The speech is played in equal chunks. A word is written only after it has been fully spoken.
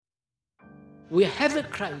We have a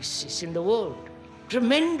crisis in the world,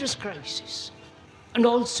 tremendous crisis, and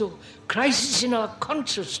also crisis in our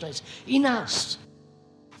consciousness, in us.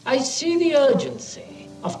 I see the urgency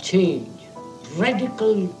of change,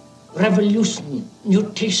 radical revolution,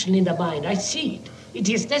 mutation in the mind. I see it. It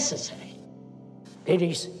is necessary. There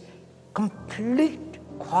is complete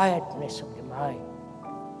quietness of the mind,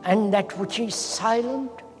 and that which is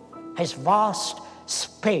silent has vast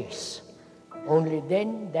space. Only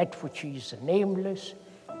then that which is nameless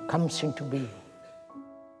comes into being.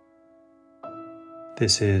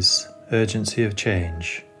 This is Urgency of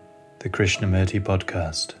Change, the Krishnamurti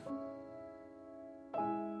podcast.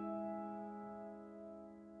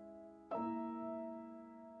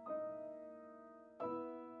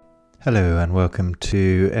 Hello and welcome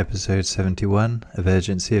to episode 71 of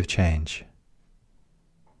Urgency of Change.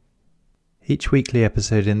 Each weekly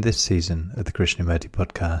episode in this season of the Krishnamurti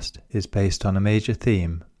podcast is based on a major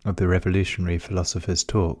theme of the revolutionary philosopher's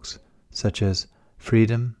talks, such as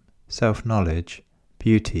freedom, self-knowledge,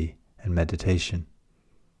 beauty, and meditation.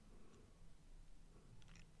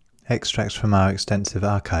 Extracts from our extensive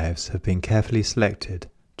archives have been carefully selected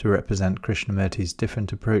to represent Krishnamurti's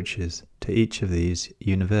different approaches to each of these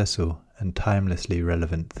universal and timelessly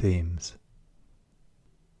relevant themes.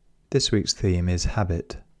 This week's theme is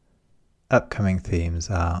habit. Upcoming themes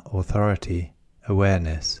are authority,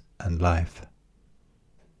 awareness, and life.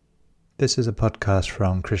 This is a podcast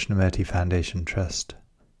from Krishnamurti Foundation Trust.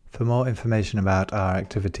 For more information about our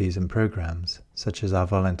activities and programs, such as our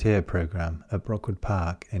volunteer program at Brockwood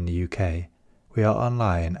Park in the UK, we are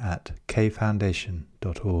online at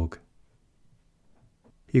kfoundation.org.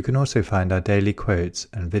 You can also find our daily quotes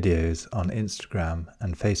and videos on Instagram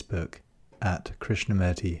and Facebook at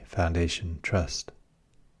Krishnamurti Foundation Trust.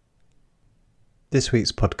 This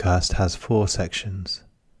week's podcast has 4 sections.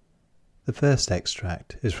 The first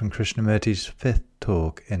extract is from Krishnamurti's 5th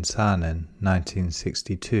talk in Saanen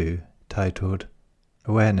 1962, titled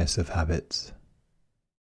Awareness of Habits.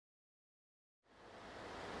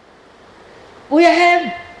 We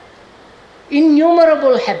have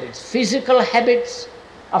innumerable habits, physical habits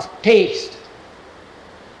of taste,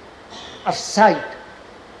 of sight,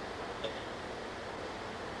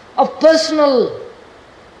 of personal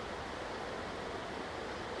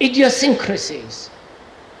idiosyncrasies.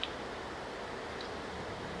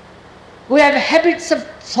 We have habits of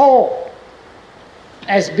thought,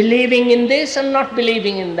 as believing in this and not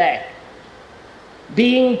believing in that,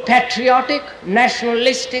 being patriotic,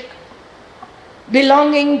 nationalistic,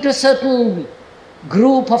 belonging to a certain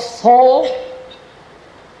group of thought,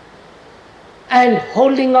 and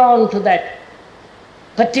holding on to that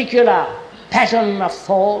particular pattern of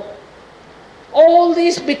thought. All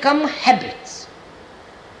these become habits.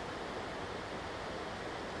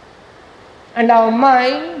 And our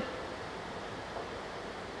mind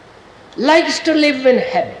likes to live in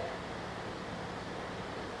habit,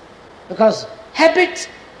 because habits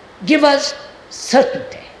give us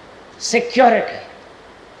certainty, security,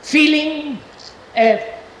 feeling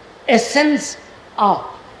a sense of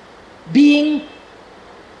being,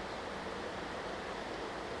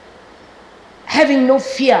 having no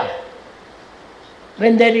fear.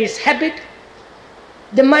 When there is habit,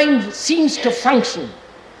 the mind seems to function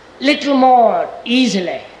little more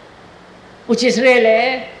easily, which is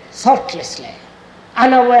really thoughtlessly,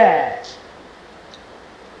 unaware.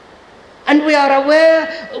 And we are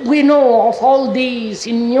aware, we know of all these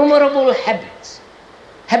innumerable habits,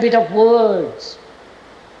 habit of words.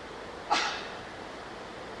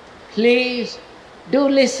 Please do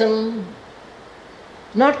listen,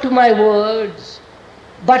 not to my words,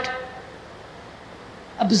 but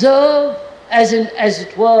observe as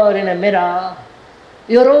it were in a mirror,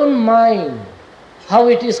 your own mind, how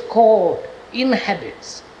it is caught in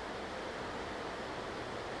habits.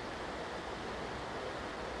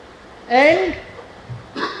 And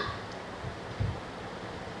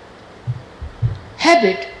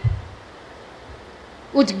habit,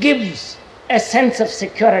 which gives a sense of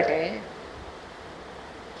security,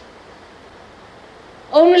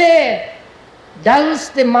 only dulls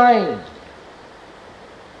the mind.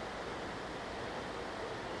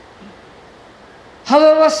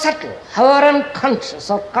 However subtle, however unconscious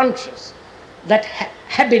or conscious that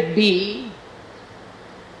habit be,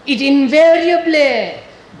 it invariably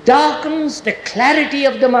darkens the clarity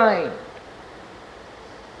of the mind.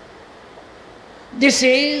 This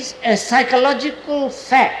is a psychological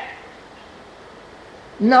fact.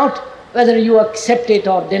 Not whether you accept it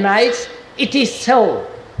or deny it is so.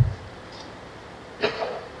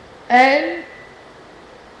 And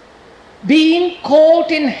being caught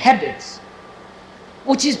in habits,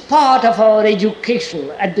 which is part of our education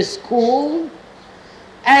at the school,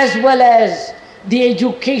 as well as the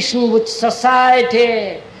education which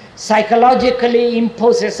society psychologically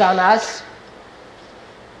imposes on us,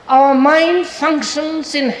 our mind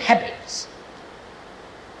functions in habits.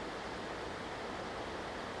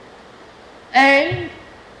 And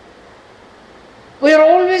we are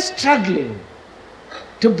always struggling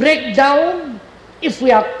to break down, if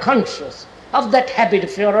we are conscious of that habit,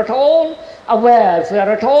 if we are at all aware, if we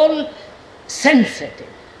are at all sensitive.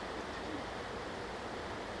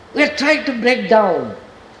 We are trying to break down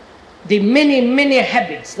the many, many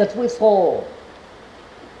habits that we form.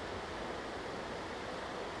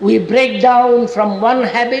 We break down from one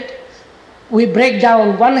habit, we break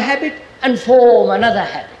down one habit and form another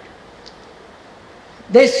habit.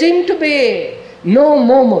 There seems to be no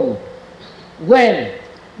moment when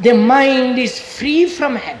the mind is free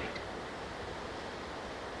from habit.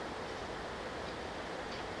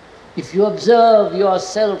 If you observe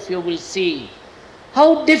yourself, you will see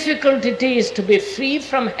how difficult it is to be free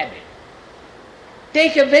from habit.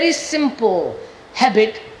 Take a very simple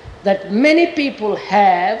habit that many people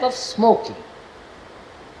have of smoking.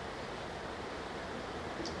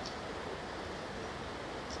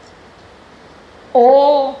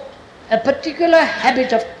 Or a particular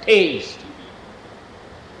habit of taste.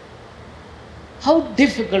 How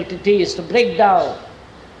difficult it is to break down.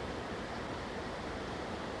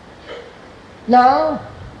 Now,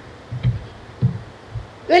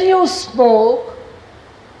 when you smoke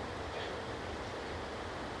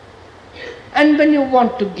and when you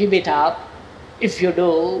want to give it up, if you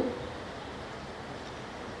do,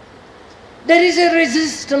 there is a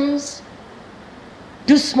resistance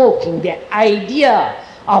to smoking. The idea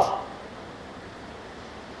of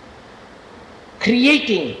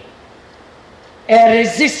creating a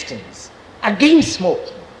resistance against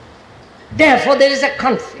smoking. Therefore, there is a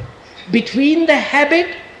conflict between the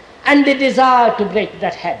habit and the desire to break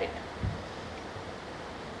that habit.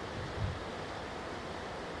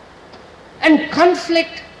 And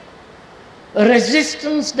conflict,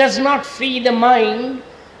 resistance does not free the mind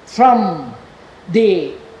from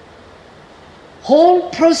the whole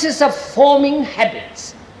process of forming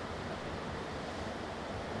habits.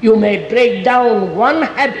 You may break down one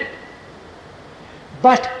habit,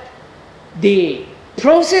 but the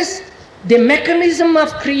process, the mechanism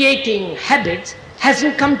of creating habits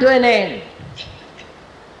hasn't come to an end.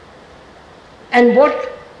 And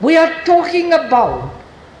what we are talking about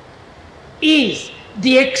is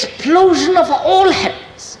the explosion of all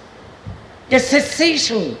habits, the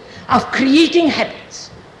cessation of creating habits.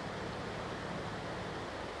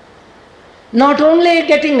 Not only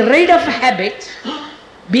getting rid of habits,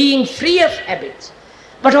 being free of habits,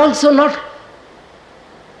 but also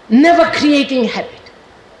never creating habit.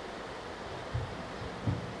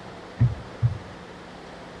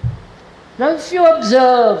 Now, if you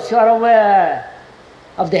observe, if you are aware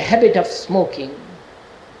of the habit of smoking,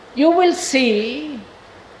 you will see,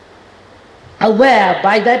 aware,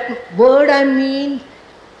 by that word I mean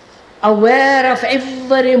aware of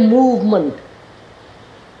every movement,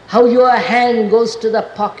 how your hand goes to the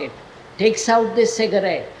pocket, takes out the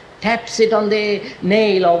cigarette, taps it on the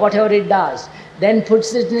nail or whatever it does, then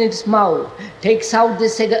puts it in its mouth, takes out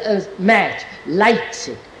the match, lights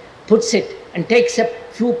it, puts it and takes a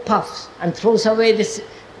few puffs and throws away this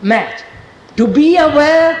match. To be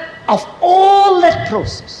aware of all that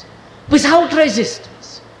process without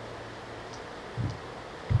resistance.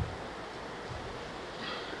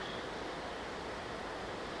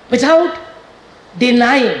 Without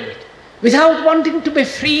denying it, without wanting to be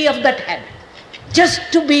free of that habit,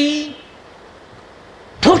 just to be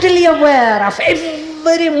totally aware of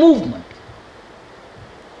every movement.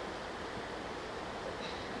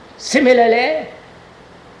 Similarly,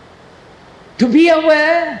 to be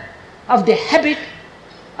aware of the habit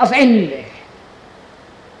of envy,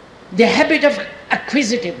 the habit of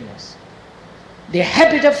acquisitiveness, the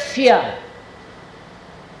habit of fear,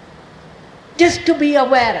 just to be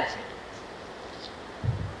aware of it.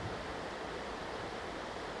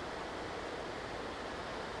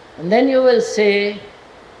 And then you will say,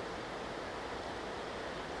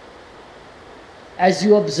 as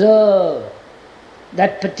you observe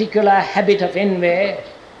that particular habit of envy,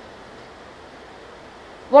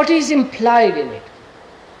 what is implied in it?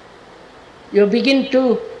 You begin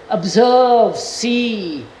to observe,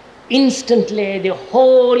 see instantly the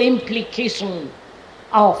whole implication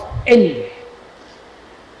of envy.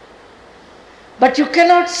 But you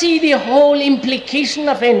cannot see the whole implication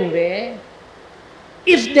of envy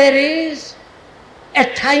if there is a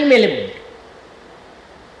time element.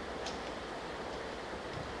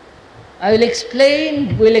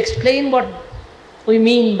 We'll explain what we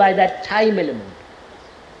mean by that time element.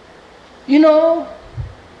 You know,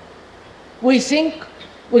 we think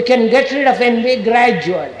we can get rid of envy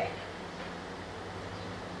gradually.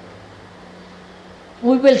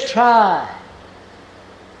 We will try.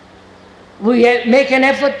 We make an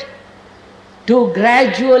effort to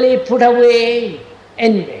gradually put away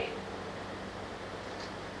envy.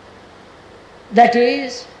 That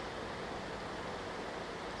is,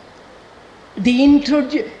 the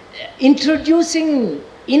introducing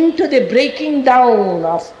into the breaking down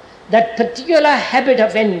of that particular habit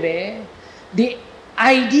of envy, the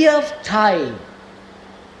idea of time.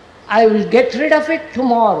 I will get rid of it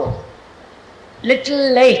tomorrow,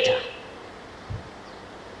 little later.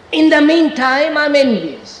 In the meantime, I'm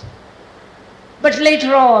envious. But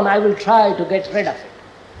later on, I will try to get rid of it.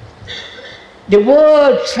 The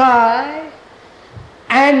word try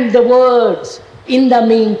and the words in the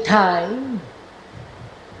meantime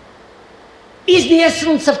is the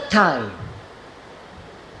essence of time.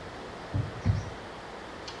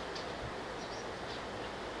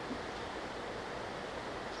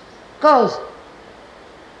 Because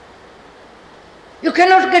you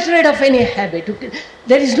cannot get rid of any habit.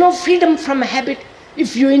 There is no freedom from habit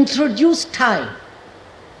if you introduce time.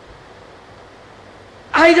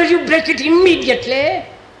 Either you break it immediately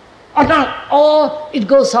or not, or it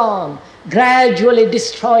goes on, gradually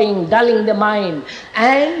destroying, dulling the mind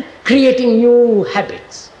and creating new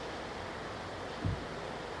habits.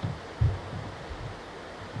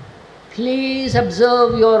 Please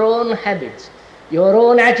observe your own habits, your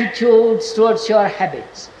own attitudes towards your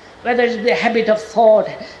habits, whether it's the habit of thought,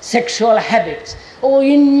 sexual habits, or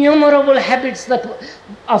innumerable habits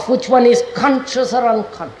of which one is conscious or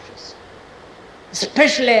unconscious.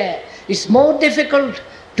 Especially, it's more difficult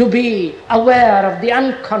to be aware of the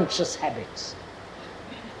unconscious habits.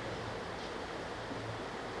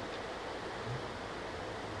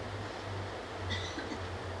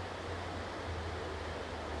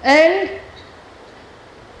 And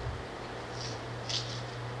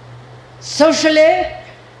socially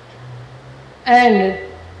and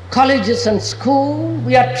colleges and school,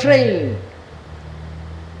 we are trained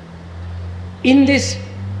in this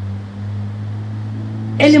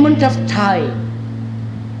element of time.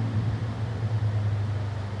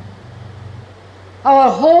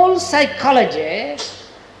 Our whole psychology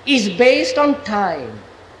is based on time,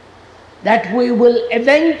 that we will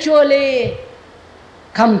eventually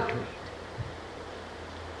come to it,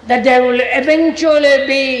 that there will eventually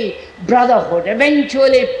be brotherhood,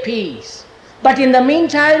 eventually peace. But in the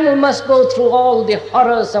meantime, we must go through all the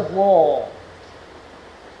horrors of war.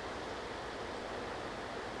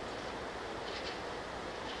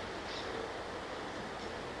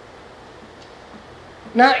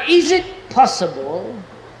 Now, is it possible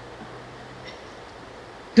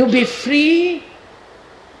to be free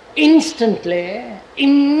instantly,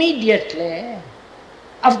 immediately,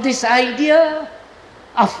 of this idea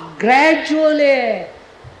of gradually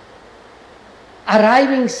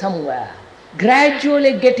arriving somewhere,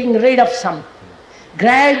 gradually getting rid of something,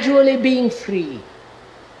 gradually being free?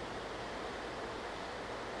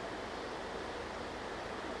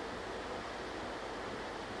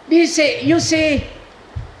 You say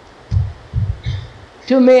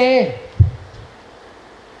to me,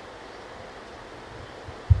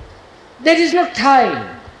 there is no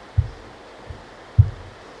time,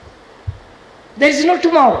 there is no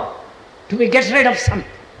tomorrow to get rid of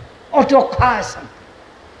something or to acquire something.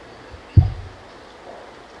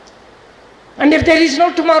 And if there is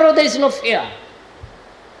no tomorrow, there is no fear.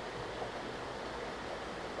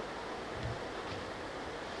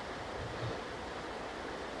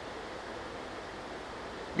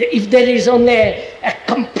 If there is only a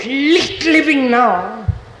complete living now,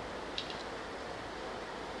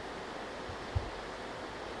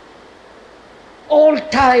 all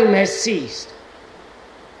time has ceased,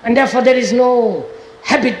 and therefore there is no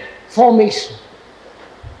habit formation.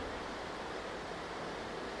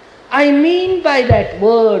 I mean by that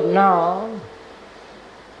word now,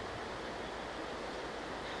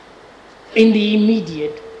 in the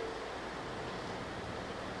immediate,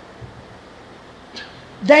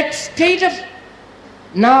 that state of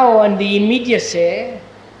now and the immediacy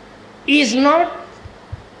is not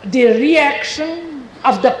the reaction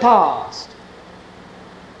of the past.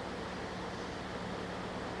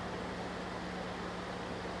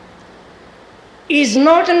 Is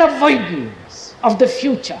not an avoidance of the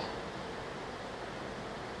future.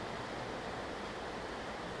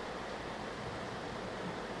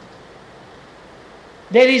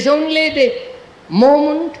 There is only the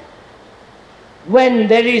moment when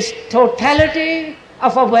there is totality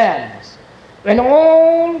of awareness, when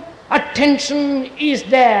all attention is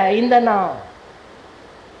there in the now.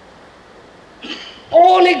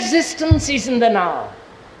 All existence is in the now.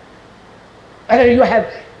 Whether you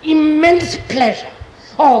have immense pleasure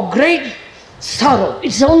or great sorrow,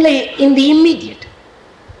 it's only in the immediate.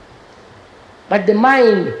 But the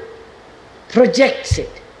mind projects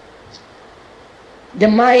it. The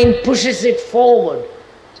mind pushes it forward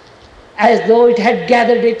as though it had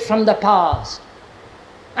gathered it from the past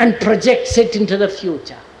and projects it into the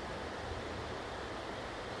future.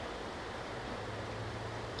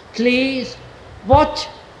 Please watch,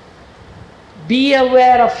 be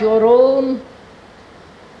aware of your own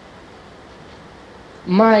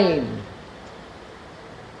mind.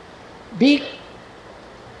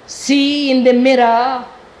 See in the mirror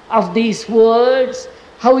of these words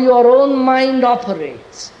how your own mind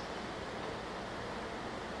operates.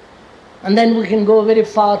 And then we can go very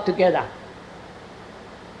far together.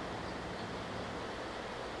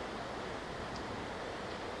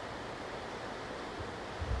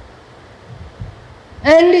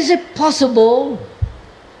 And is it possible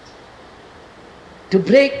to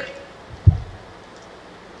break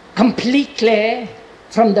completely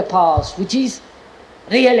from the past, which is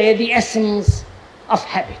really the essence of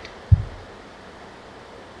habit?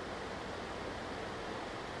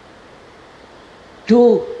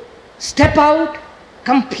 To step out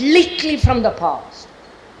completely from the past.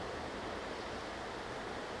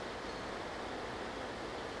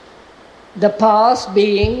 The past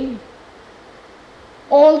being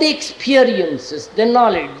all the experiences, the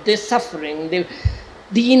knowledge, the suffering,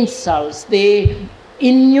 the insults, the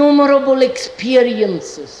innumerable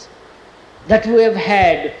experiences that we have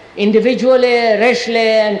had individually, racially,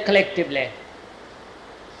 and collectively.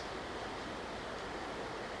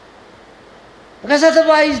 Because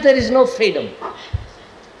otherwise there is no freedom.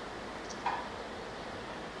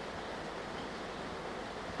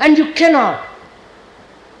 And you cannot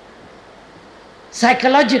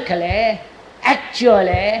psychologically,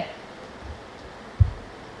 actually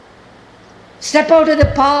step out of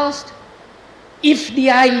the past if the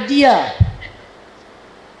idea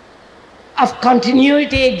of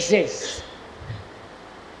continuity exists.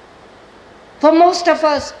 For most of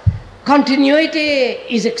us, continuity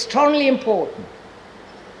is extremely important.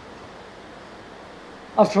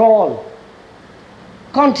 After all,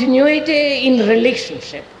 continuity in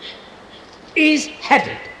relationship is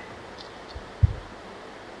habit.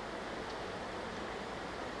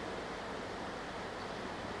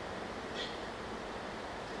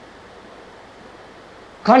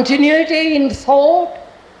 Continuity in thought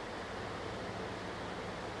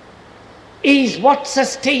is what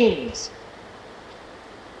sustains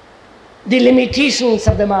the limitations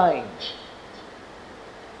of the mind.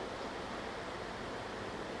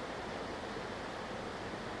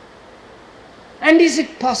 And is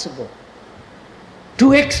it possible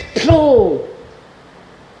to explode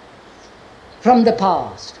from the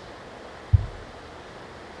past?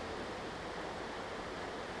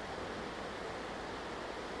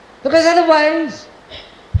 Because otherwise,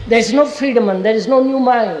 there is no freedom and there is no new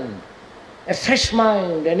mind, a fresh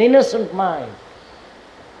mind, an innocent mind.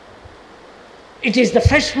 It is the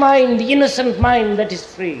fresh mind, the innocent mind that is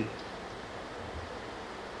free.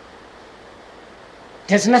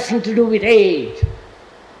 It has nothing to do with age.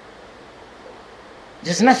 It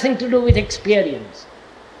has nothing to do with experience.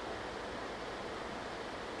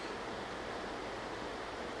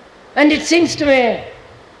 And it seems to me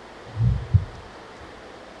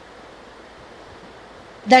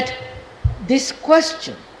that this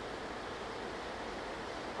question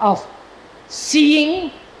of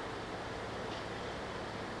seeing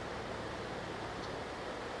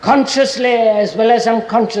consciously as well as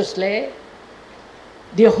unconsciously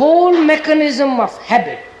the whole mechanism of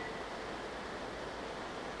habit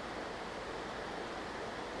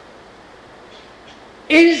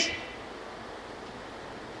is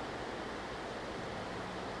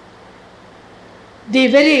the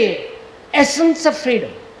very essence of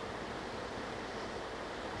freedom,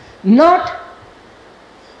 not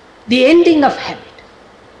the ending of habit,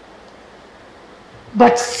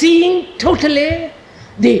 but seeing totally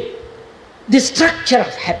the structure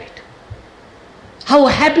of habit, how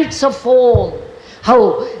habits are formed,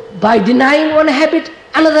 how by denying one habit,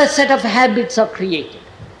 another set of habits are created.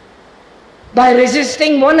 By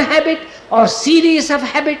resisting one habit or series of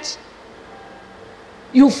habits,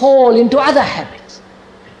 you fall into other habits.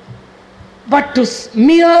 But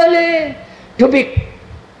merely to be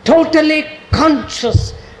totally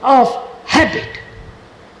conscious of habit,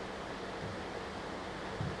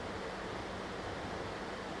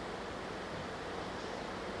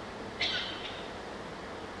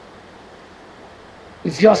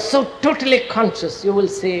 if you are so totally conscious, you will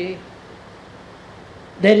say,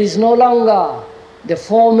 there is no longer the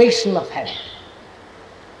formation of habit.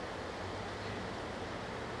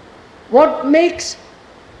 What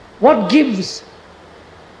gives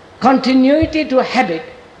continuity to a habit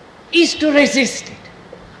is to resist it,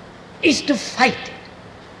 is to fight it,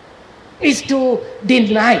 is to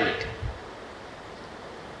deny it.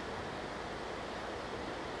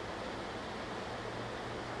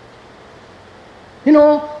 You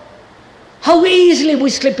know, how easily we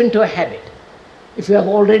slip into a habit. If you have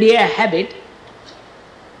already a habit,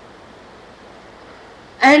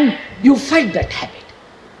 and you fight that habit,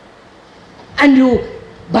 and you,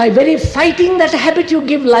 by very fighting that habit, you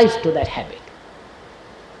give life to that habit.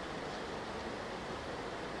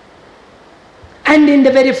 And in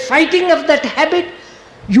the very fighting of that habit,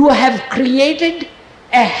 you have created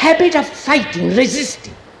a habit of fighting,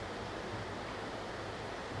 resisting.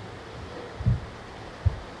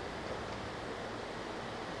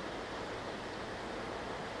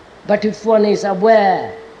 But if one is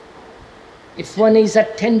aware, if one is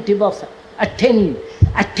attentive,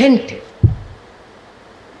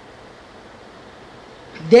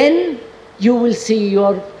 then you will see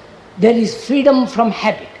there is freedom from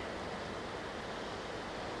habit.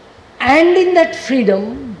 And in that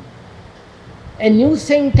freedom, a new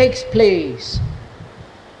thing takes place.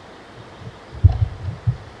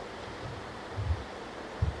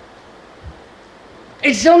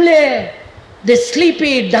 It's only the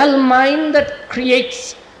sleepy, dull mind that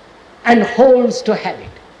creates and holds to habit.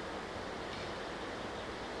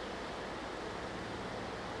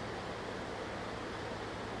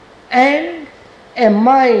 And a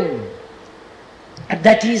mind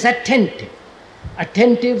that is attentive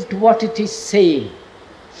to what it is saying,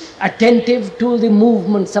 attentive to the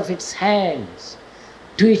movements of its hands,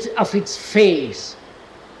 of its face,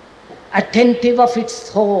 attentive of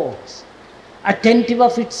its thoughts, attentive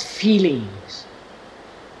of its feelings.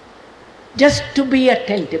 Just to be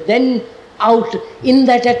attentive. Then out in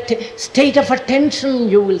that state of attention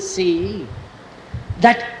you will see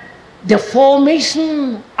that the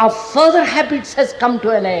formation of further habits has come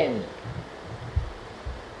to an end.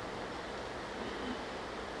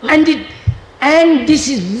 And this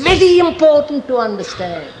is very important to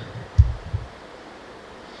understand.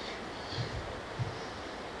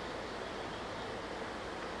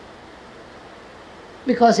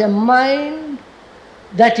 Because a mind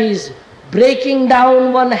that is breaking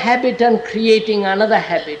down one habit and creating another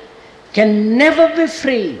habit can never be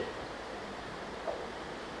free.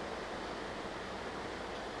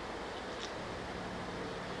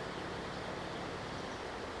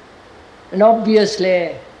 And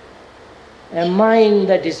obviously, a mind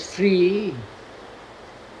that is free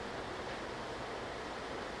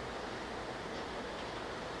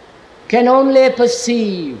can only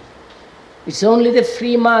perceive. It's only the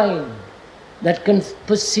free mind that can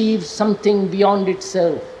perceive something beyond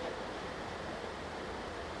itself.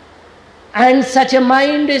 And such a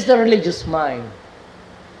mind is the religious mind.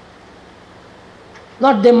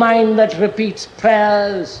 Not the mind that repeats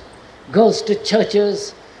prayers, goes to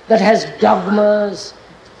churches, that has dogmas,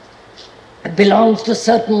 belongs to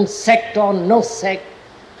certain sect or no sect.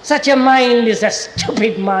 Such a mind is a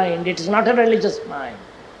stupid mind. It is not a religious mind.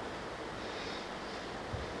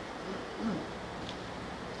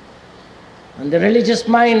 And the religious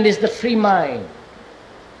mind is the free mind.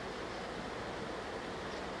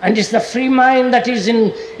 And it's the free mind that is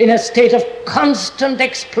in a state of constant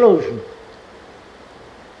explosion.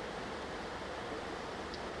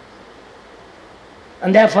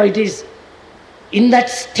 And therefore it is in that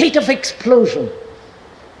state of explosion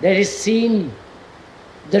there is seen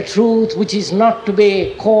the truth which is not to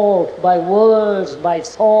be caught by words, by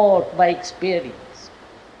thought, by experience.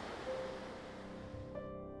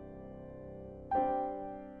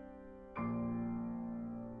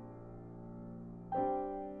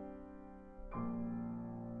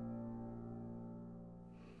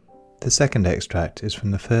 The second extract is from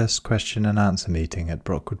the first question and answer meeting at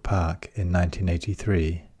Brockwood Park in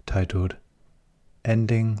 1983, titled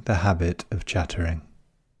Ending the Habit of Chattering.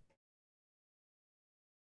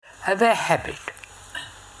 Have a habit,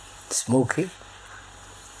 smoking,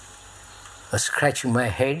 or scratching my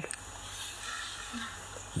head,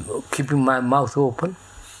 keeping my mouth open,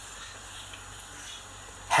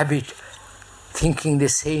 habit thinking the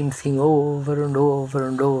same thing over and over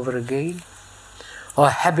and over again, or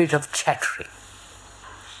habit of chattering.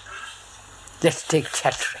 Let's take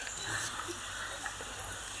chattering.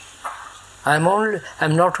 I'm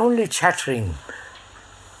not only chattering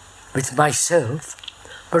with myself,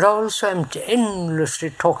 but also I'm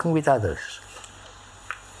endlessly talking with others.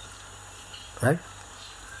 Right?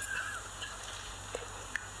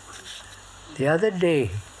 The other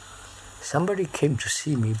day, somebody came to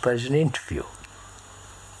see me for an interview.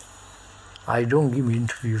 I don't give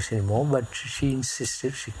interviews anymore, but she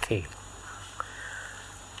insisted, she came.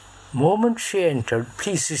 Moment she entered,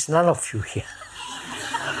 please, there's none of you here.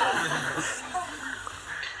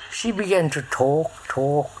 She began to talk.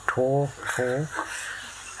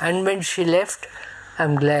 And when she left,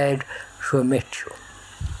 I'm glad to have met you.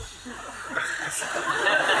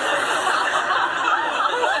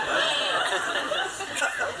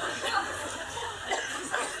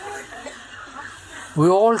 We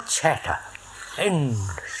all chatter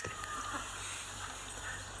endlessly.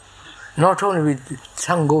 Not only with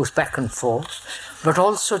tongue goes back and forth, but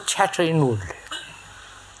also chatter inwardly.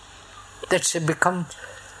 That's become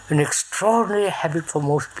an extraordinary habit for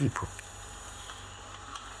most people.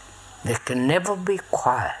 They can never be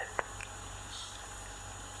quiet.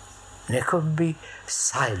 Never be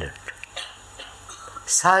silent.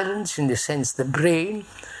 Silence in the sense the brain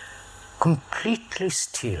completely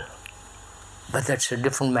still. But that's a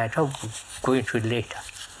different matter, we'll go into it later.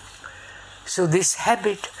 So this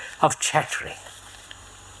habit of chattering,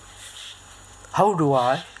 how do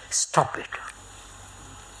I stop it?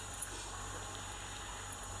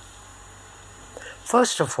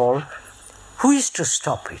 First of all, who is to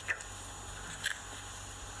stop it?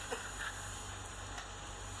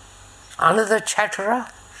 Another chatterer?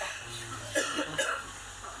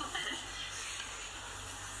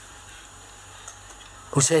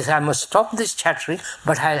 Who says, I must stop this chattering,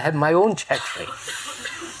 but I'll have my own chattering.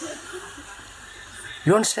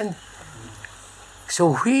 You understand?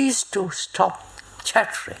 So who is to stop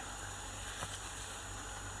chattering?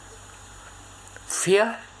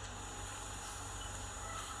 Fear?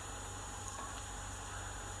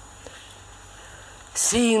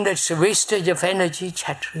 Seeing that's a wastage of energy,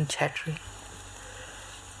 chattering.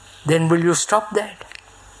 Then will you stop that?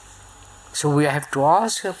 So we have to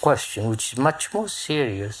ask a question which is much more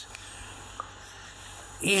serious.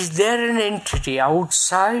 Is there an entity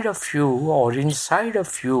outside of you or inside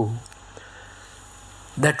of you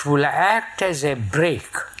that will act as a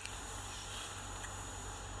brake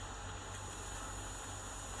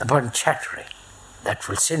upon chattering? That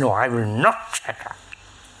will say, no, I will not chatter.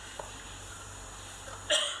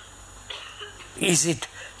 Is it,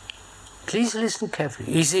 please listen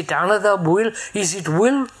carefully, is it another will? Is it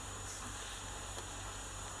will?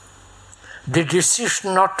 The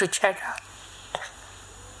decision not to chatter?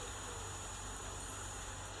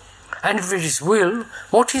 And if it is will,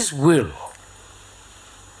 what is will?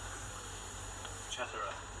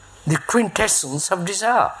 Chatterer. The quintessence of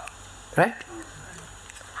desire, right?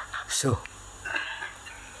 So,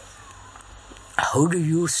 how do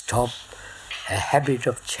you stop a habit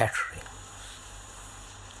of chattering?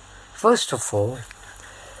 First of all,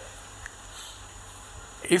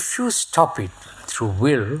 if you stop it through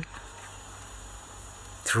will,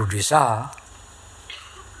 through desire,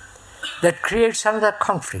 that creates another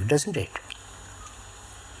conflict, doesn't it?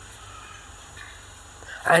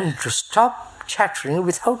 And to stop chattering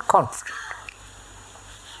without conflict.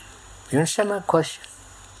 You understand my question?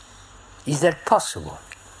 Is that possible?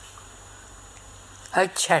 I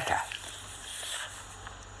chatter.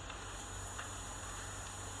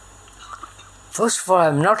 First of all,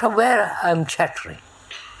 I'm not aware I'm chattering.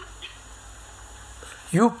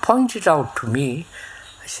 You point it out to me.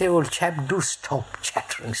 I say, old chap, do stop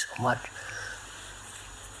chattering so much.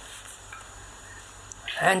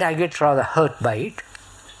 And I get rather hurt by it.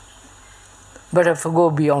 But if I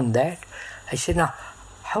go beyond that, I say, now,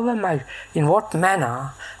 how am I, in what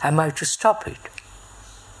manner am I to stop it?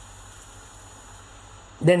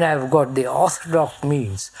 Then I've got the orthodox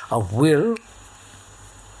means of will,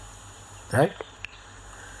 right?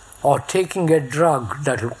 Or taking a drug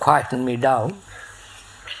that will quieten me down.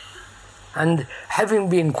 And having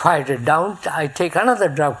been quieted down, I take another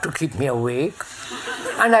drug to keep me awake,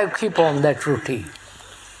 and I keep on that routine.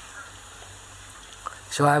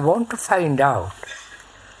 So I want to find out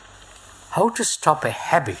how to stop a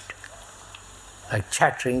habit, like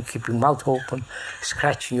chattering, keeping mouth open,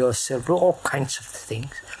 scratching yourself, all kinds of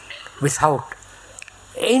things, without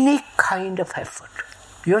any kind of effort.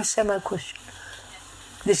 You understand my question?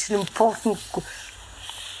 This is an important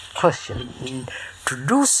question. To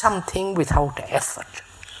do something without effort.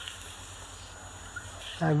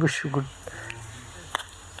 I wish you could.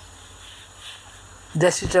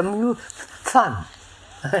 Does it amuse? Fun.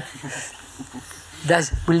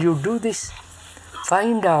 Will you do this?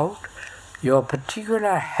 Find out your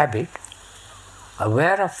particular habit,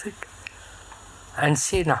 aware of it, and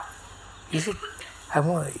say, now,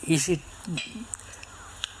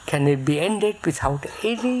 can it be ended without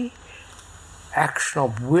any action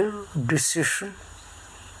of will, decision?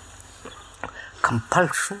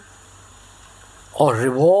 compulsion or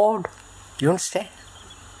reward. You understand?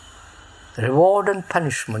 Reward and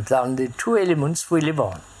punishment are the two elements we live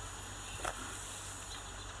on.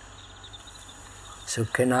 So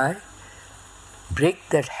can I break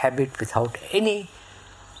that habit without any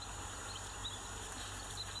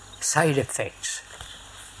side effects?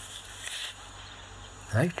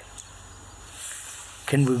 Right?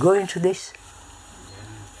 Can we go into this?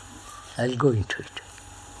 I'll go into it.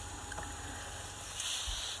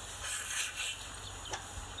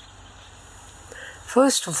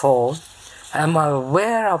 First of all, am I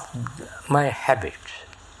aware of my habits?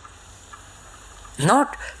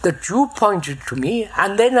 Not that you pointed to me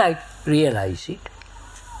and then I realize it.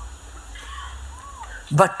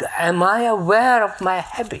 But am I aware of my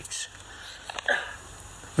habits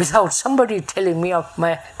without somebody telling me of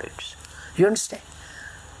my habits? You understand?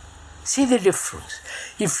 See the difference.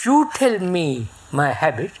 If you tell me my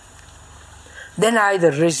habit, then I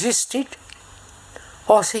either resist it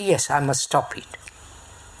or say, yes, I must stop it.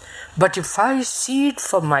 But if I see it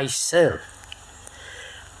for myself,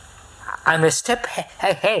 I'm a step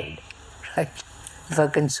ahead, right? If I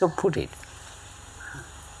can so put it.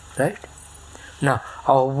 Right? Now,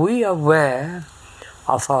 are we aware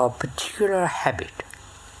of our particular habit?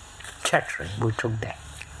 Chattering, we took that.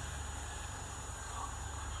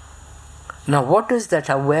 Now, what does that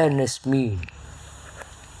awareness mean?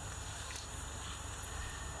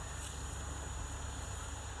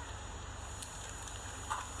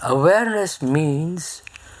 Awareness means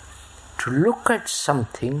to look at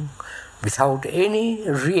something without any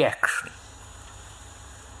reaction,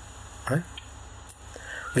 right?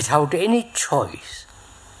 Without any choice.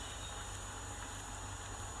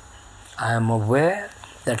 I am aware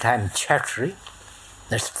that I am chattering,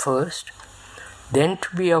 that's first. Then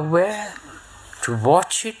to be aware, to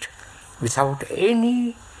watch it without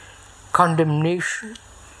any condemnation,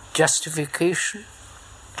 justification,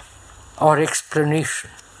 or explanation.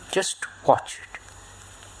 Just watch it.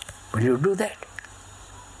 Will you do that?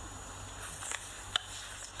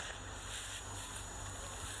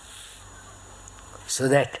 So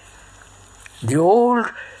that the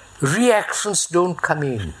old reactions don't come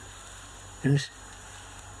in.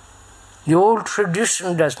 The old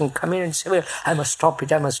tradition doesn't come in and say, well, I must stop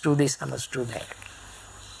it, I must do this, I must do that.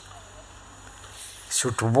 So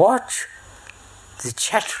to watch the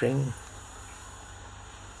chattering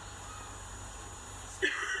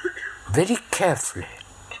very carefully.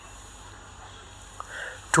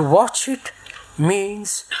 To watch it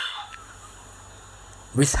means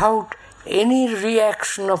without any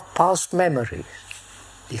reaction of past memories.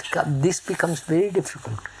 This becomes very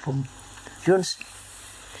difficult. You understand?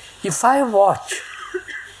 If I watch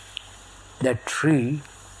that tree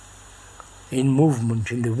in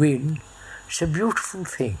movement in the wind, it's a beautiful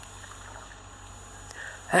thing.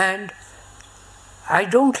 And I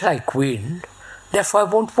don't like wind, therefore I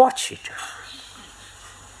won't watch it.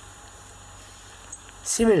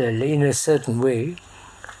 Similarly, in a certain way,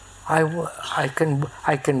 I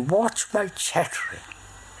can watch my chattering.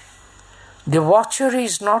 The watcher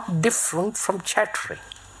is not different from chattering,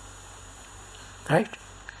 right?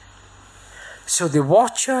 So the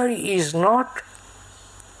watcher is not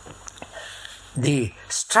the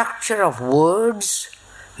structure of words,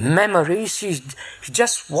 memories, he's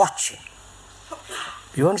just watching.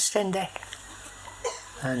 You understand that?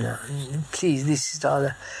 And please, this is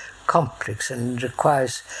rather complex and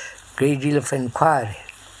requires a great deal of inquiry.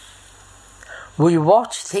 We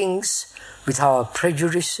watch things with our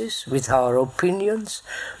prejudices, with our opinions,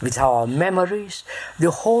 with our memories, the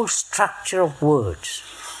whole structure of words,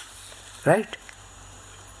 right?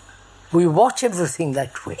 We watch everything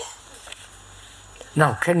that way.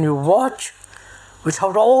 Now, can you watch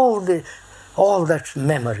without all that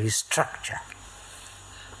memory structure?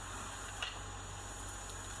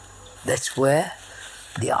 That's where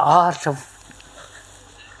the art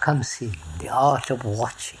comes in, the art of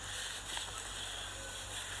watching.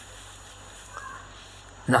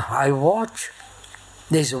 Now I watch,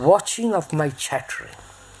 there's a watching of my chattering.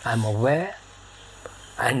 I'm aware,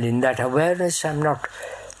 and in that awareness I'm not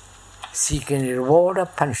seeking a reward or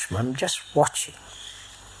punishment, I'm just watching.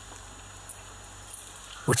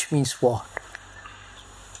 Which means what?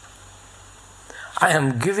 I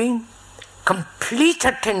am giving complete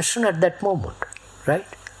attention at that moment, right?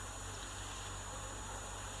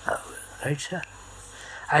 Right, sir?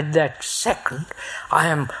 At that second, I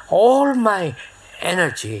am all my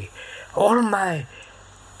energy, all my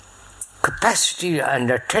capacity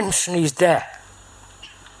and attention is there.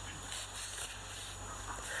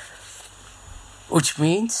 Which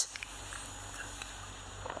means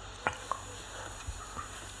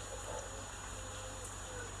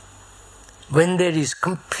when there is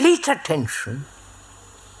complete attention,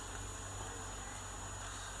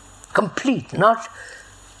 complete, not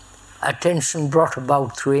attention brought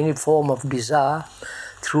about through any form of desire,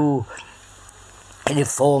 through any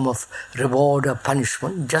form of reward or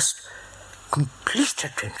punishment, just complete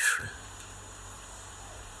attention,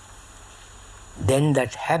 then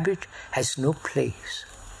that habit has no place.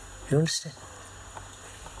 You understand?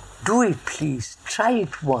 Do it, please. Try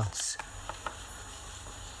it once.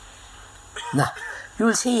 Now, you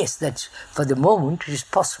will say, yes, that for the moment it is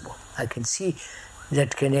possible. I can see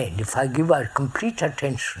that can end. If I give our complete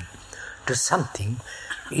attention to something,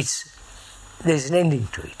 there's an ending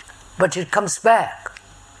to it. But it comes back.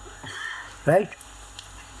 Right?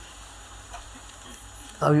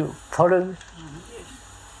 Are you following?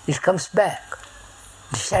 It comes back.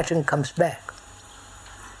 The Saturn comes back.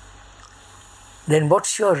 Then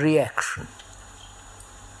what's your reaction?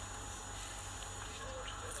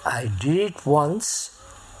 I did it once,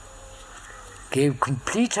 gave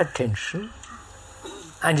complete attention,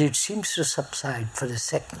 and it seems to subside for the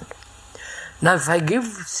second. Now if I give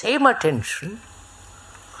same attention,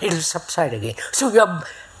 it will subside again. So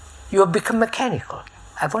you have become mechanical.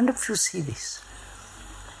 I wonder if you see this.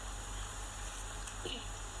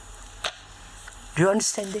 Do you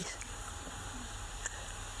understand this?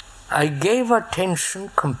 I gave attention,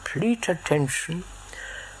 complete attention,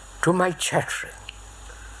 to my chattering.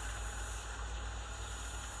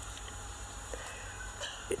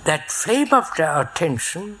 That flame of the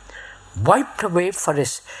attention wiped away for a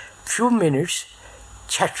few minutes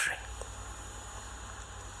chattering.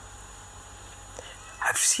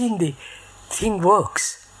 I've seen the thing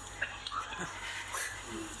works.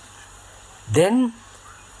 Then,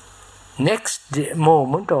 next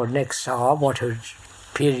moment or next hour, whatever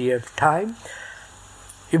period of time,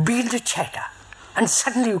 you begin to chatter, and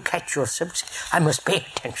suddenly you catch yourself saying, I must pay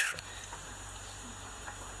attention.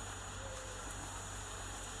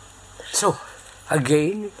 So,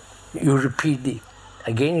 again, you repeat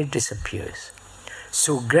again it disappears.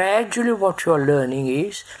 So gradually what you are learning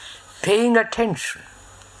is paying attention,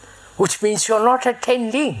 which means you are not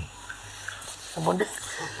attending. I wonder,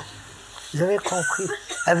 is that very concrete?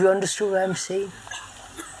 Have you understood what I am saying?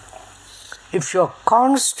 If you are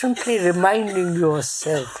constantly reminding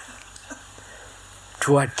yourself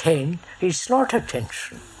to attend, it's not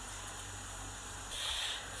attention.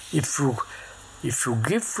 If you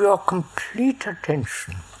give your complete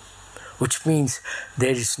attention, which means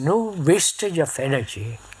there is no wastage of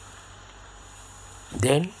energy,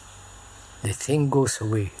 then the thing goes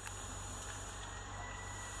away.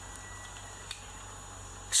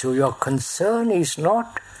 So your concern is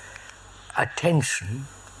not attention,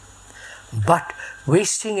 but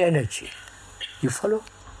wasting energy. You follow?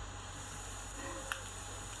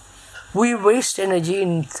 We waste energy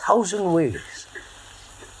in 1,000 ways.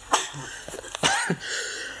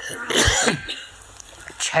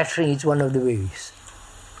 Chattering is one of the ways.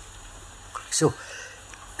 So,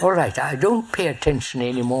 all right, I don't pay attention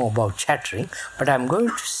anymore about chattering, but I'm going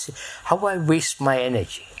to see how I waste my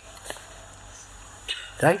energy.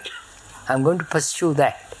 Right? I'm going to pursue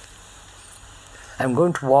that. I'm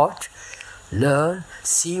going to watch, learn,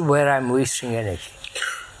 see where I'm wasting energy.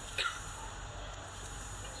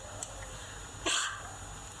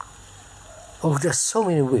 Oh, there's so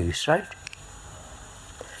many ways, right?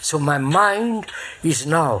 So my mind is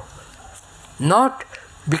now not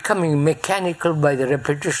becoming mechanical by the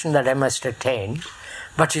repetition that I must attain,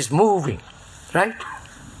 but is moving, right?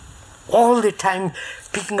 All the time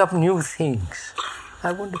picking up new things.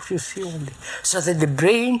 I wonder if you see all this. So that the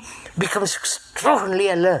brain becomes extraordinarily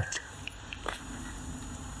alert.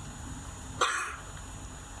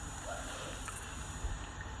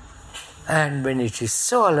 And when it is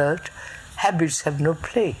so alert, habits have no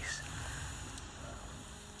place.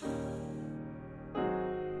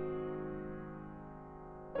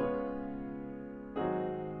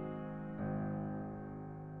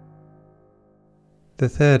 The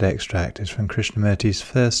third extract is from Krishnamurti's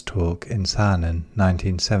first talk in Saanen,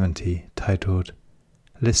 1970, titled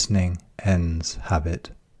Listening Ends Habit.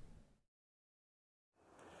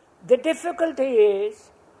 The difficulty is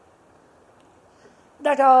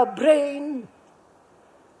that our brain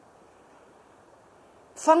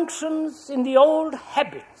functions in the old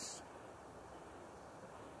habits,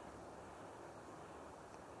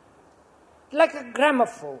 like a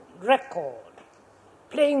gramophone record,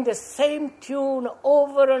 playing the same tune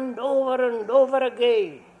over and over and over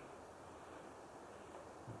again.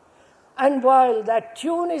 And while that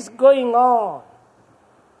tune is going on,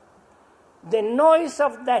 the noise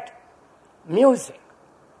of that music,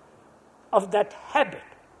 of that habit,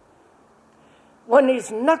 one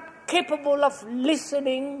is not capable of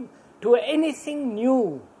listening to anything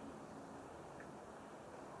new.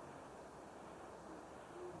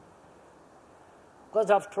 Because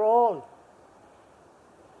after all,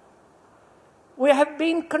 we have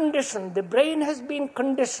been conditioned, the brain has been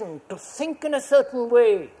conditioned to think in a certain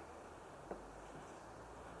way.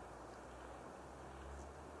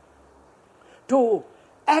 To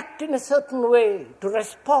act in a certain way, to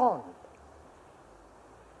respond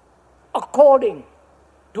according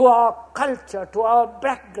to our culture, to our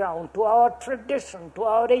background, to our tradition, to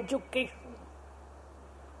our education.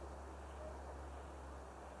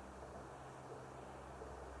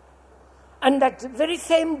 And that very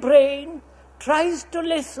same brain tries to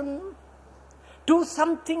listen to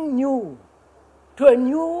something new, to a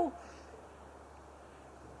new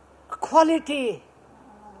quality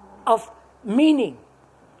of meaning,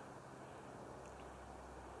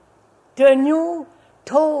 to a new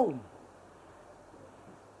tone.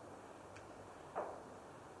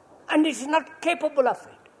 And it's not capable of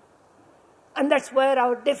it. And that's where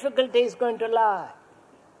our difficulty is going to lie.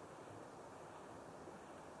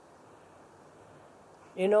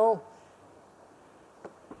 You know,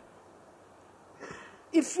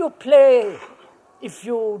 if you play, if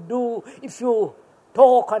you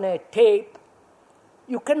talk on a tape,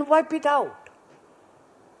 you can wipe it out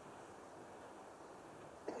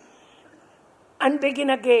and begin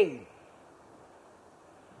again.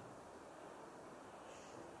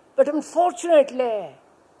 But unfortunately,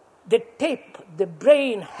 the tape the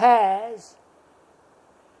brain has,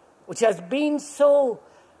 which has been so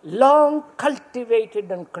long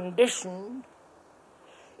cultivated and conditioned,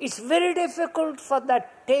 it's very difficult for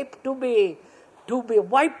that tape to be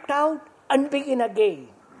wiped out and begin again.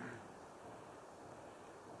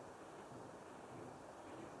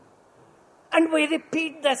 And we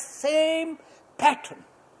repeat the same pattern,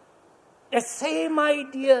 the same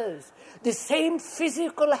ideas, the same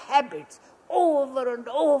physical habits over and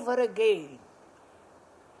over again.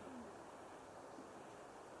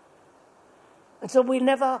 And so we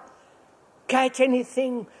never catch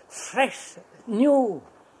anything fresh, new.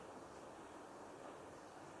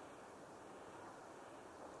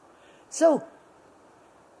 So,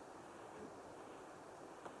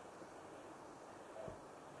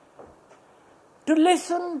 to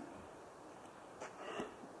listen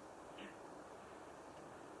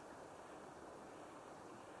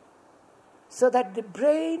so that the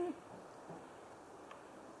brain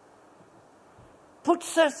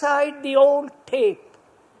puts aside the old tape,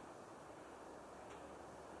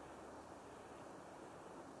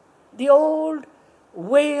 the old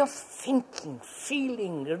way of thinking,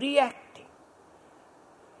 feeling, reacting,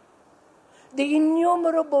 the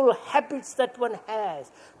innumerable habits that one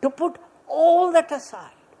has, to put all that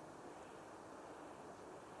aside.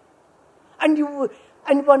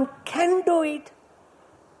 And one can do it.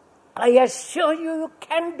 I assure you, you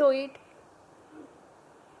can do it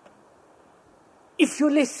if you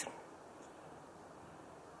listen.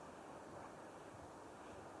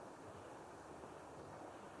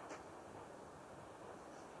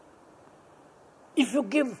 If you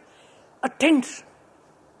give attention.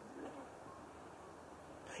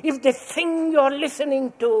 If the thing you're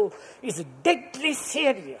listening to is deadly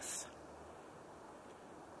serious,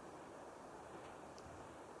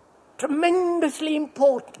 tremendously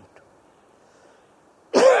important,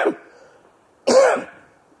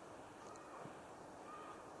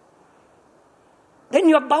 then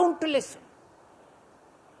you're bound to listen.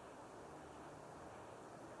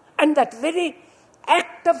 And that very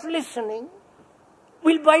act of listening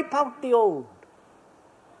will wipe out the old.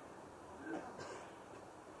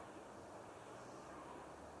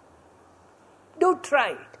 Do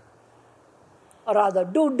try it. Or rather,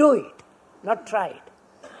 do it, not try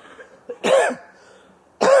it.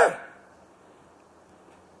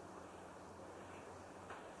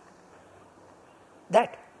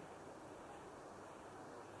 That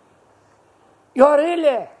you're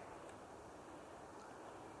really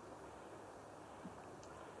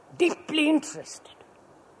deeply interested.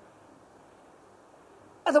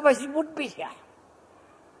 Otherwise, you would be here.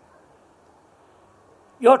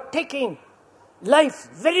 You're taking life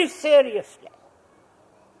very seriously.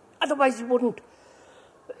 Otherwise, you wouldn't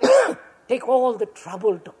take all the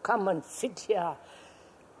trouble to come and sit here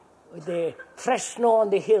with the fresh snow on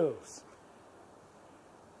the hills.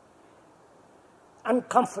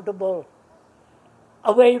 Uncomfortable,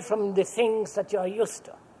 away from the things that you're used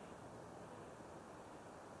to.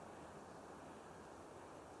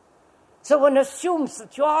 So one assumes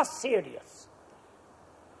that you are serious.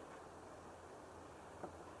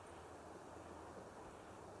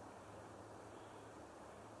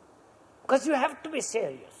 Because you have to be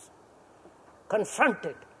serious.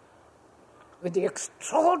 confronted with the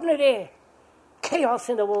extraordinary chaos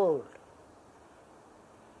in the world,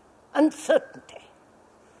 uncertainty,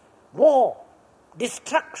 war,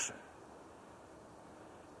 destruction,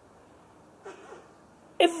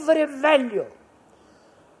 every value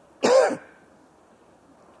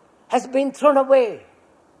has been thrown away.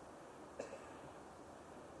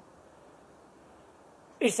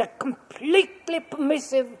 It's a completely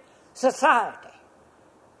permissive society,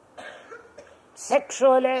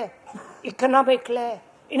 sexually, economically,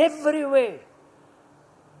 in every way.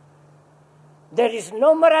 There is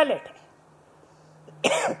no morality.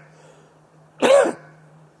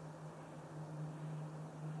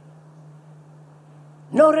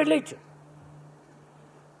 No religion.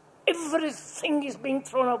 Everything is being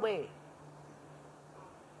thrown away.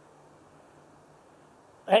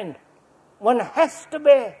 And one has to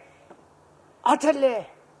be utterly,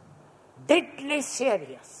 deadly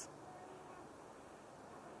serious.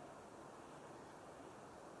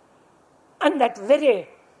 And that very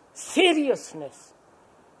seriousness,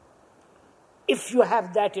 if you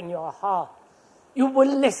have that in your heart, you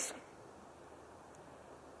will listen.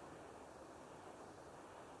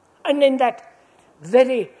 And in that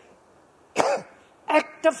very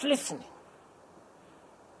act of listening,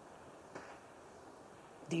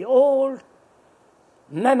 the old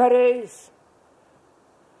memories,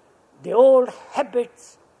 the old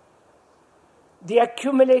habits, the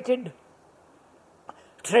accumulated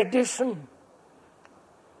tradition,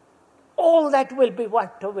 all that will be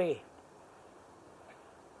wiped away.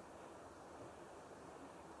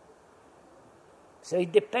 So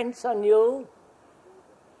it depends on you,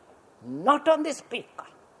 not on the speaker.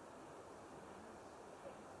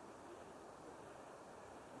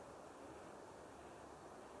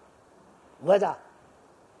 Whether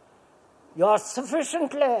you are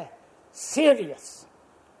sufficiently serious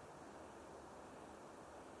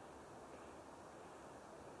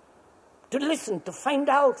to listen, to find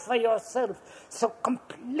out for yourself so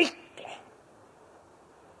completely.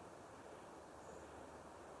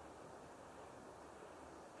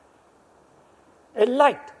 A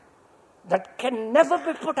light that can never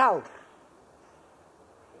be put out.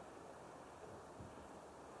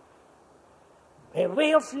 A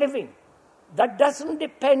way of living that doesn't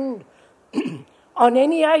depend on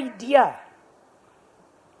any idea,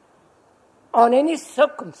 on any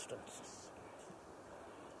circumstances.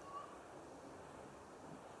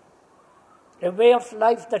 A way of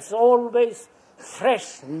life that's always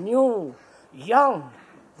fresh, new, young,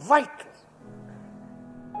 vital.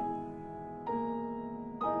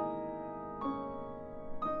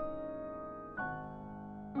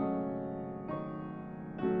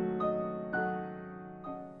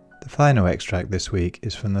 The final extract this week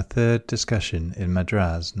is from the third discussion in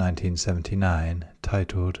Madras 1979,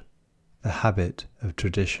 titled The Habit of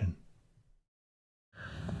Tradition.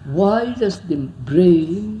 Why does the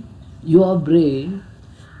brain, your brain,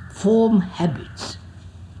 form habits?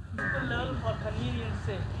 People learn for convenience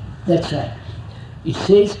sake. That's right. It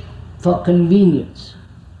says for convenience,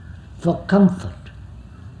 for comfort,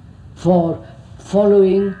 for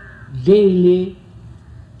following daily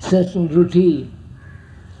certain routine,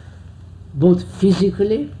 both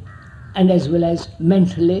physically and as well as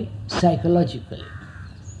mentally, psychologically.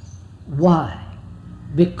 Why?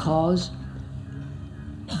 Because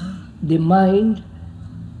the mind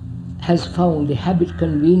has found the habit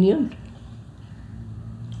convenient,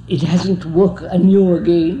 it hasn't worked anew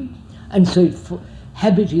again, and so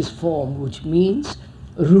habit is formed, which means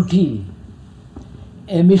routine,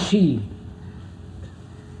 a machine.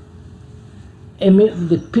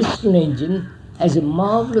 The piston engine has a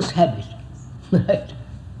marvelous habit, right?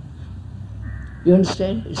 You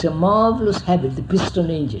understand? It's a marvelous habit, the piston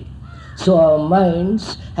engine. So our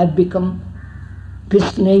minds have become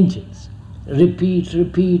piston engines. Repeat,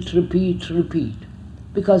 repeat, repeat, repeat.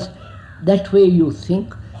 Because that way you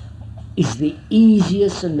think is the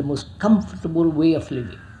easiest and the most comfortable way of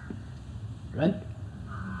living. Right?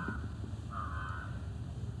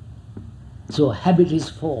 So habit is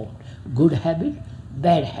formed. Good habit,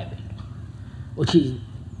 bad habit. Which is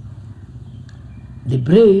the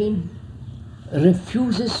brain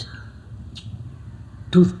refuses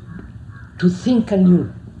to think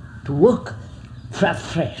anew, to work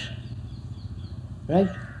fresh. Right?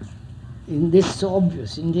 Isn't this so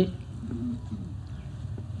obvious, isn't it?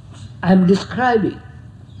 I'm describing.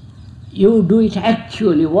 You do it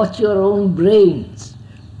actually, watch your own brains.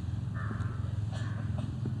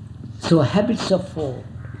 So habits are formed,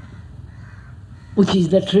 which is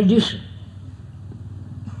the tradition.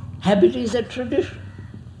 Habit is a tradition.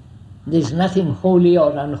 There's nothing holy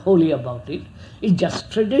or unholy about it. It's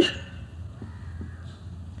just tradition.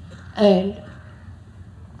 And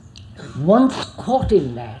once caught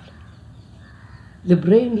in that, the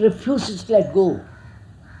brain refuses to let go.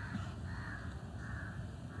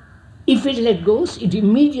 If it let go, it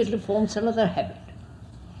immediately forms another habit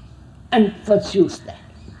and pursues that.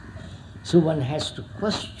 So one has to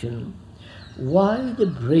question why the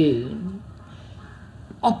brain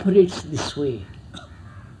operates this way.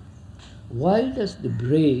 Why does the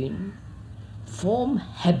brain form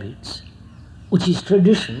habits, which is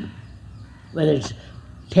tradition, whether it's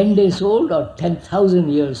 10 days old or 10,000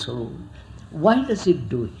 years old? Why does it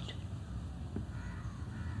do it?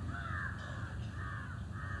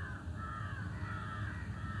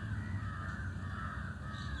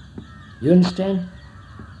 You understand?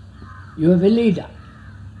 You have a leader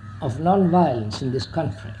of non-violence in this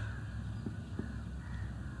country,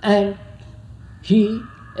 and he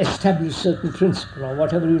established certain principle or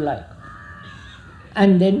whatever you like,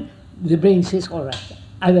 and then the brain says, all right,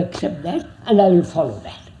 I will accept that and I will follow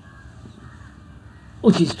that,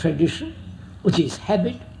 which is tradition, which is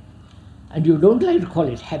habit, and you don't like to call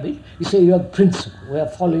it habit, you say you have principle, we are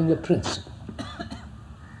following a principle.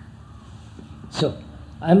 So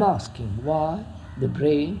I'm asking why the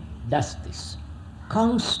brain does this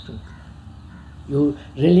constantly. You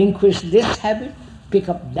relinquish this habit, pick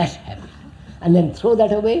up that habit, and then throw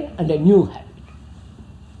that away and a new habit.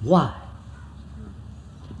 Why?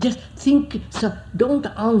 Just think, sir, don't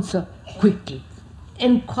answer quickly.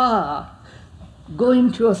 Inquire, go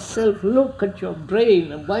into yourself, look at your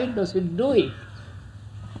brain, and why does it do it?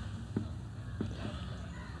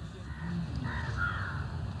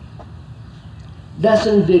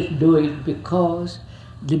 Doesn't it do it because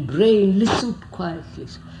the brain, listen quietly,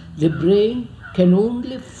 the brain can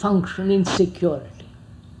only function in security.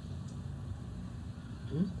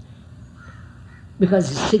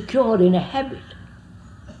 Because it's secure in a habit.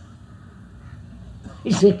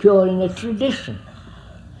 It's secure in a tradition.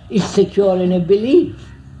 It's secure in a belief.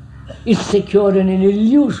 It's secure in an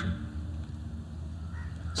illusion.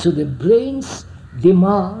 So the brain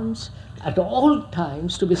demands at all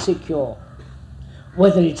times to be secure.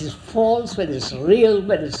 Whether it is false, whether it's real,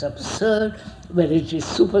 whether it's absurd, whether it is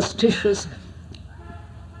superstitious.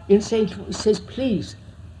 It says, please,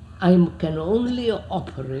 I can only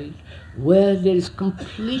operate where there is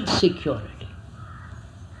complete security.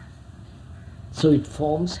 So it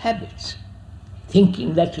forms habits,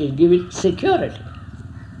 thinking that will give it security.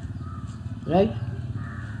 Right?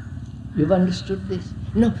 You've understood this?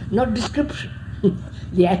 No, not description,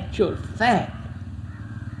 the actual fact.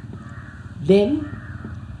 Then,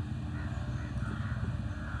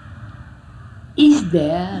 is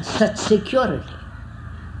there such security?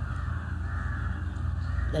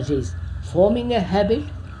 That is, forming a habit,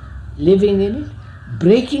 living in it,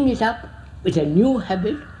 breaking it up with a new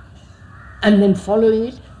habit, and then following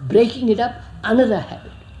it, breaking it up, another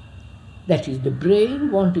habit. That is the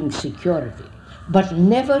brain wanting security, but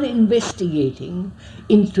never investigating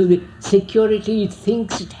into the security it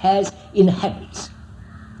thinks it has in habits.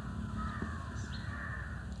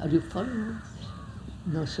 Are you following?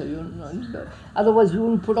 No, sir, you're not. Otherwise, you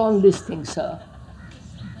wouldn't put on this thing, sir.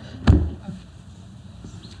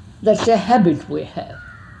 That's a habit we have,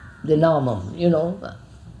 the namam, you know.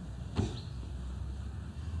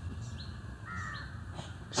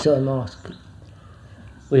 So I'm asking,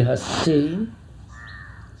 we are saying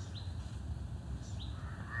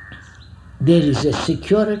there is a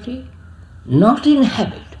security not in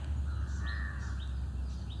habit.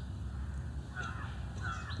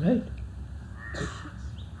 Right?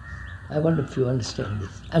 I wonder if you understand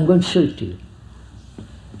this. I'm going to show it to you.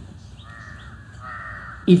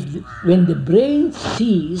 When the brain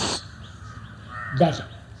sees that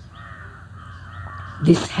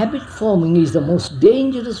this habit forming is the most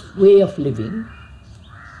dangerous way of living,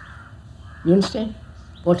 you understand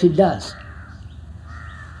what it does?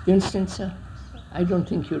 You understand, sir? I don't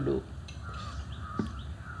think you do.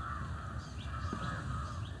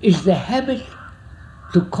 It's the habit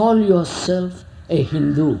to call yourself a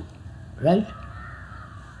Hindu, right?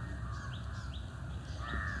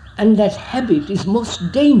 And that habit is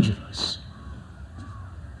most dangerous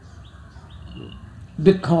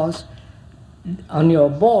because on your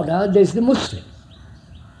border there's the Muslim,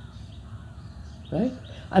 right?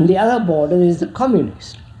 On the other border there's the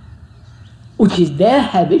communist, which is their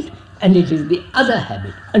habit and it is the other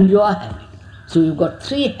habit and your habit. So you've got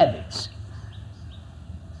three habits.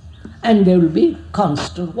 And there will be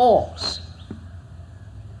constant wars.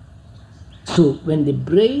 So when the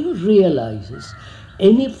brain realizes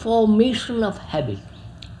any formation of habit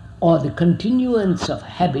or the continuance of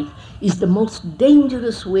habit is the most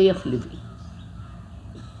dangerous way of living,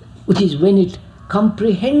 which is when it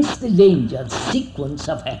comprehends the danger, the sequence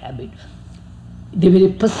of a habit, the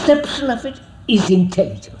very perception of it is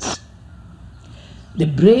intelligence. The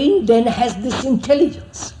brain then has this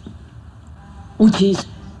intelligence, which is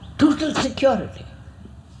total security.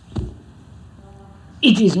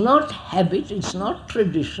 It is not habit, it's not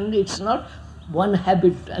tradition, it's not one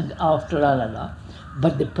habit after another,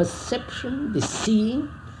 but the perception, the seeing,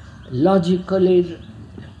 logically,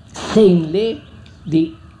 sanely,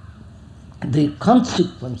 the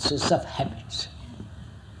consequences of habits.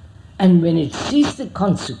 And when it sees the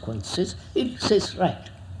consequences, it says, right,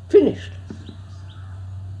 finished.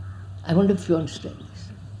 I wonder if you understand this.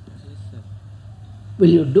 Will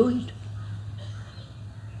you do it?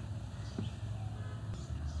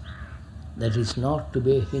 That is not to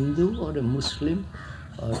be a Hindu or a Muslim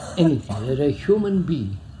or anything. You're a human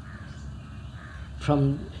being.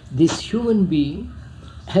 From this human being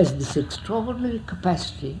has this extraordinary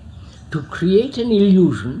capacity to create an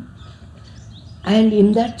illusion, and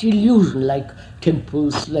in that illusion, like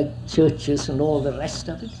temples, like churches and all the rest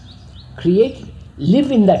of it,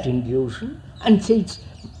 live in that illusion and say,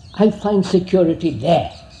 I find security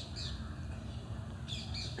there.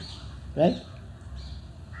 Right?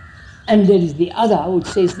 And there is the other which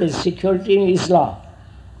says there is security in Islam.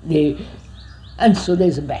 And so there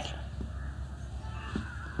is a battle.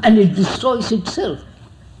 And it destroys itself.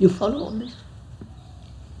 You follow all this?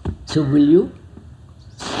 So will you,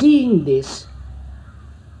 seeing this,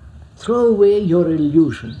 throw away your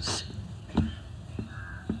illusions,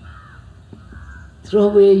 throw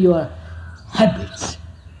away your habits,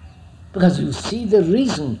 because you see the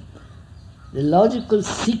reason, the logical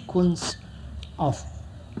sequence of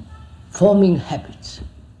forming habits.